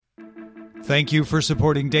Thank you for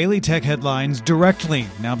supporting Daily Tech Headlines directly.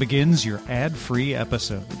 Now begins your ad-free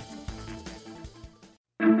episode.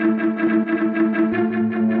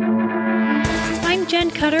 I'm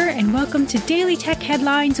Jen Cutter, and welcome to Daily Tech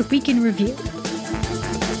Headlines Week in Review.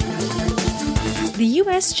 The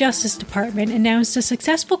U.S. Justice Department announced a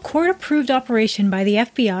successful court-approved operation by the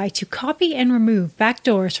FBI to copy and remove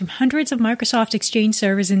backdoors from hundreds of Microsoft Exchange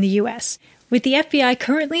servers in the U.S., with the FBI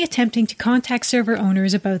currently attempting to contact server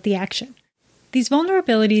owners about the action. These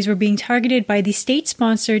vulnerabilities were being targeted by the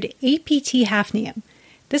state-sponsored APT Hafnium.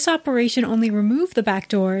 This operation only removed the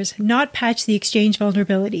backdoors, not patched the Exchange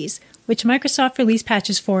vulnerabilities, which Microsoft released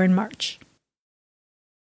patches for in March.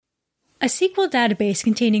 A SQL database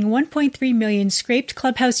containing 1.3 million scraped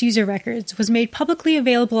Clubhouse user records was made publicly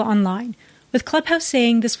available online, with Clubhouse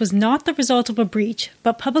saying this was not the result of a breach,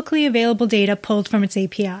 but publicly available data pulled from its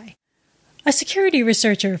API. A security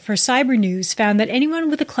researcher for Cyber News found that anyone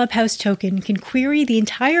with a Clubhouse token can query the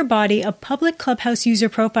entire body of public Clubhouse user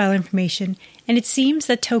profile information, and it seems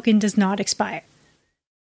that token does not expire.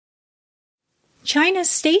 China's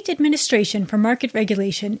State Administration for Market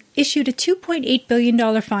Regulation issued a $2.8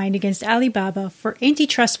 billion fine against Alibaba for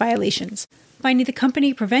antitrust violations, finding the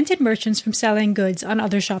company prevented merchants from selling goods on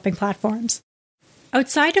other shopping platforms.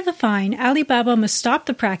 Outside of the fine, Alibaba must stop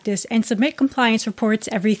the practice and submit compliance reports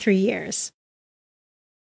every 3 years.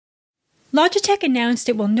 Logitech announced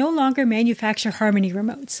it will no longer manufacture Harmony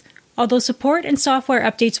remotes, although support and software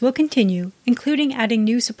updates will continue, including adding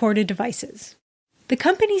new supported devices. The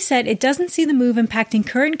company said it doesn't see the move impacting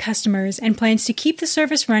current customers and plans to keep the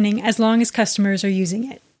service running as long as customers are using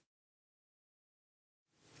it.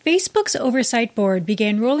 Facebook's Oversight Board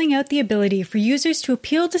began rolling out the ability for users to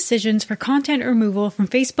appeal decisions for content removal from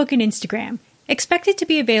Facebook and Instagram, expected to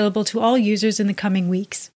be available to all users in the coming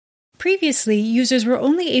weeks. Previously, users were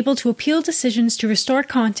only able to appeal decisions to restore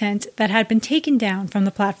content that had been taken down from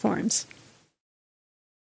the platforms.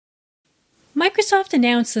 Microsoft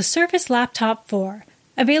announced the Surface Laptop 4,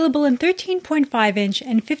 available in 13.5-inch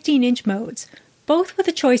and 15-inch modes, both with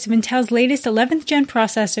a choice of Intel's latest 11th gen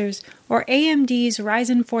processors or AMD's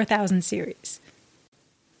Ryzen 4000 series.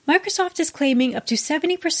 Microsoft is claiming up to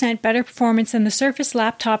 70% better performance than the Surface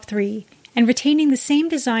Laptop 3 and retaining the same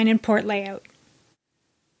design and port layout.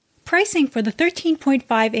 Pricing for the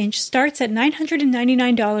 13.5-inch starts at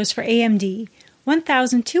 $999 for AMD,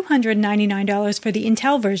 $1,299 for the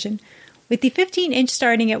Intel version, with the 15-inch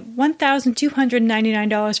starting at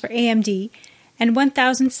 $1,299 for AMD and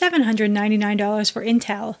 $1,799 for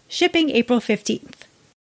Intel, shipping April 15th.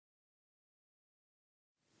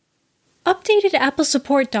 Updated Apple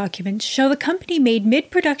support documents show the company made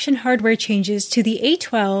mid-production hardware changes to the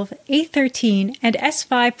A12, A13, and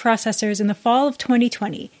S5 processors in the fall of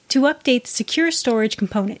 2020 to update the secure storage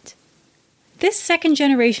component. This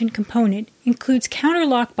second-generation component includes counter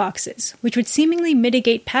lock boxes, which would seemingly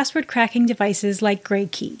mitigate password-cracking devices like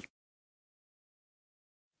GrayKey.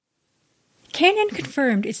 Canon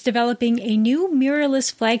confirmed it's developing a new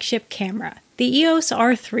mirrorless flagship camera, the EOS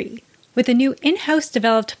R3, with a new in-house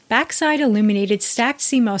developed backside illuminated stacked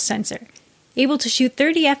CMOS sensor, able to shoot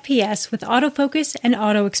 30 FPS with autofocus and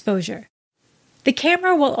auto exposure. The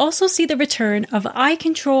camera will also see the return of eye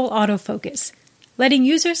control autofocus, letting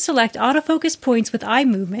users select autofocus points with eye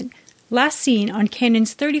movement, last seen on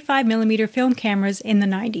Canon's 35mm film cameras in the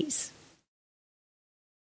 90s.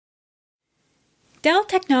 Dell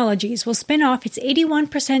Technologies will spin off its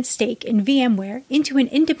 81% stake in VMware into an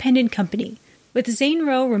independent company, with Zane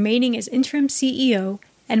Rowe remaining as interim CEO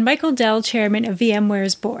and Michael Dell chairman of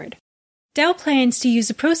VMware's board. Dell plans to use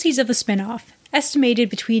the proceeds of the spin-off, estimated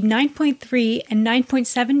between $9.3 and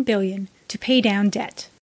 $9.7 billion, to pay down debt.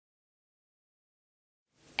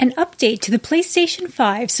 An update to the PlayStation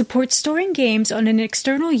 5 supports storing games on an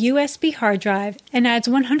external USB hard drive and adds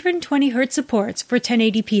 120Hz supports for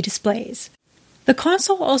 1080p displays. The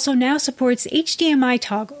console also now supports HDMI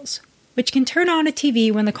toggles, which can turn on a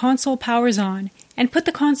TV when the console powers on and put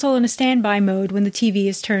the console in a standby mode when the TV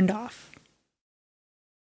is turned off.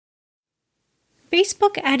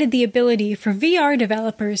 Facebook added the ability for VR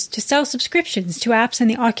developers to sell subscriptions to apps in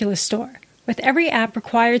the Oculus Store, with every app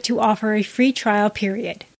required to offer a free trial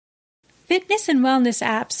period. Fitness and wellness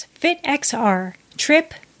apps FitXR,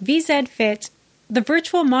 Trip, VZ Fit, the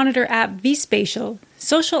virtual monitor app vSpatial,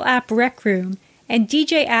 social app Rec Room, and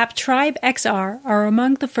DJ app Tribe XR are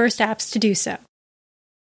among the first apps to do so.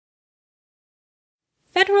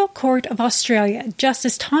 Federal Court of Australia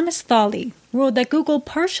Justice Thomas Thawley ruled that Google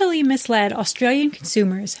partially misled Australian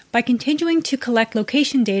consumers by continuing to collect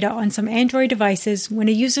location data on some Android devices when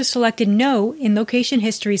a user selected No in location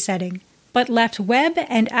history setting, but left web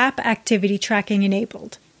and app activity tracking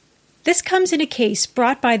enabled. This comes in a case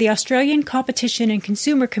brought by the Australian Competition and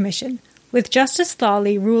Consumer Commission, with Justice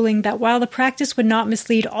Thawley ruling that while the practice would not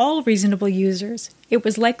mislead all reasonable users, it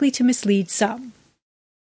was likely to mislead some.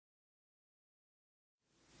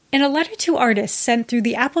 In a letter to artists sent through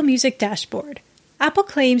the Apple Music dashboard, Apple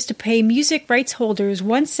claims to pay music rights holders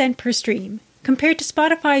 1 cent per stream, compared to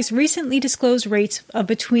Spotify's recently disclosed rates of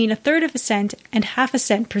between 1/3 cent and 1/2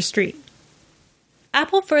 cent per stream.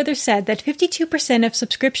 Apple further said that 52% of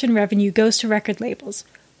subscription revenue goes to record labels,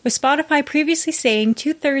 with Spotify previously saying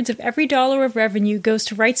 2/3 of every dollar of revenue goes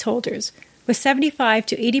to rights holders, with 75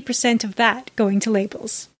 to 80% of that going to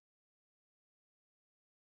labels.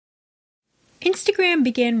 Instagram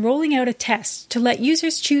began rolling out a test to let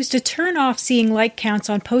users choose to turn off seeing like counts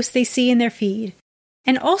on posts they see in their feed,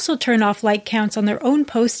 and also turn off like counts on their own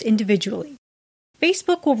posts individually.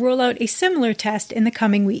 Facebook will roll out a similar test in the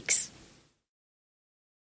coming weeks.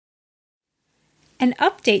 An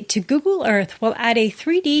update to Google Earth will add a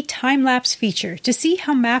 3D time-lapse feature to see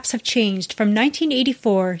how maps have changed from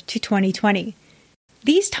 1984 to 2020.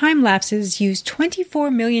 These time-lapses use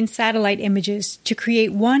 24 million satellite images to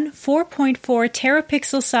create one 4.4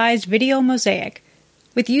 terapixel-sized video mosaic,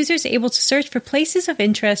 with users able to search for places of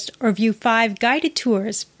interest or view 5 guided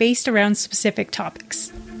tours based around specific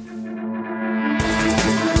topics.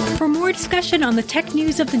 For more discussion on the tech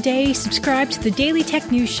news of the day, subscribe to the Daily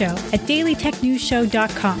Tech News Show at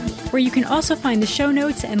dailytechnewsshow.com, where you can also find the show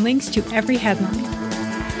notes and links to every headline.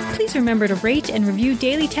 Please remember to rate and review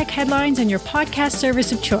Daily Tech Headlines on your podcast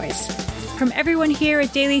service of choice. From everyone here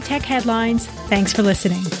at Daily Tech Headlines, thanks for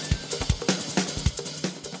listening.